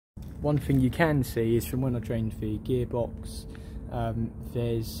one thing you can see is from when I drained the gearbox,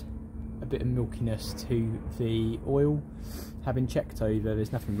 there's a bit of milkiness to the oil. Having checked over,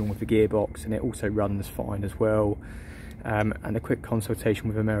 there's nothing wrong with the gearbox, and it also runs fine as well. And a quick consultation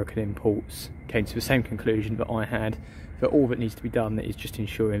with American Imports came to the same conclusion that I had, that all that needs to be done is just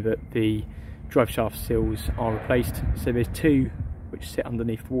ensuring that the drive shaft seals are replaced. So there's two which sit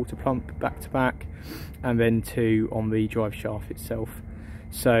underneath the water pump back to back, and then two on the drive shaft itself.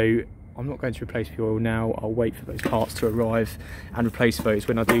 So I'm not going to replace the oil now. I'll wait for those parts to arrive and replace those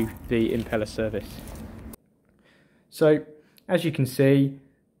when I do the impeller service. So as you can see,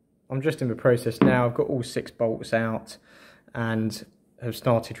 I'm just in the process now. I've got all 6 bolts out and have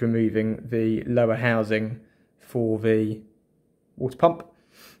started removing the lower housing for the water pump.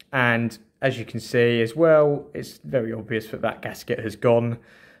 And as you can see as well, it's very obvious that that gasket has gone,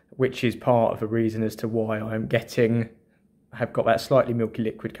 which is part of the reason as to why I have got that slightly milky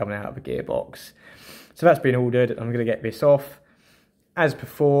liquid coming out of the gearbox. So that's been ordered. I'm going to get this off. As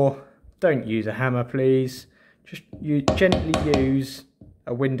before, don't use a hammer, please. Just gently use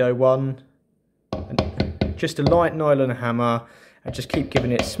a window one, and just a light nylon hammer, and just keep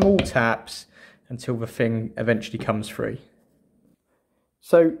giving it small taps until the thing eventually comes free.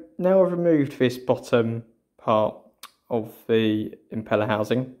 So now I've removed this bottom part of the impeller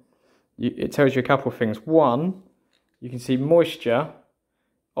housing. It tells you a couple of things. One, you can see moisture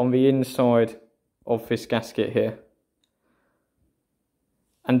on the inside of this gasket here.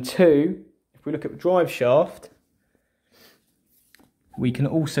 And two, if we look at the drive shaft, we can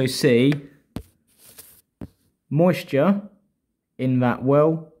also see moisture in that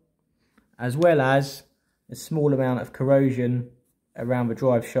well as a small amount of corrosion around the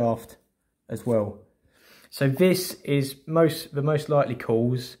drive shaft as well. So this is the most likely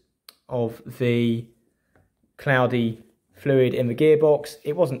cause of the cloudy fluid in the gearbox.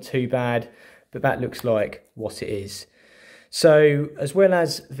 It wasn't too bad, but that looks like what it is. So as well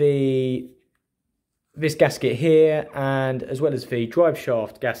as this gasket here, and as well as the drive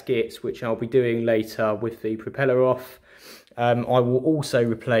shaft gaskets, which I'll be doing later with the propeller off, I will also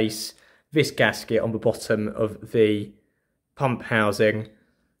replace this gasket on the bottom of the pump housing,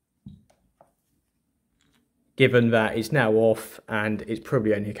 given that it's now off and it's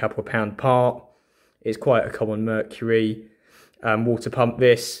probably only a couple of pound part. It's quite a common Mercury water pump,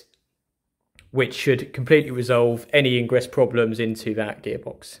 this, which should completely resolve any ingress problems into that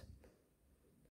gearbox.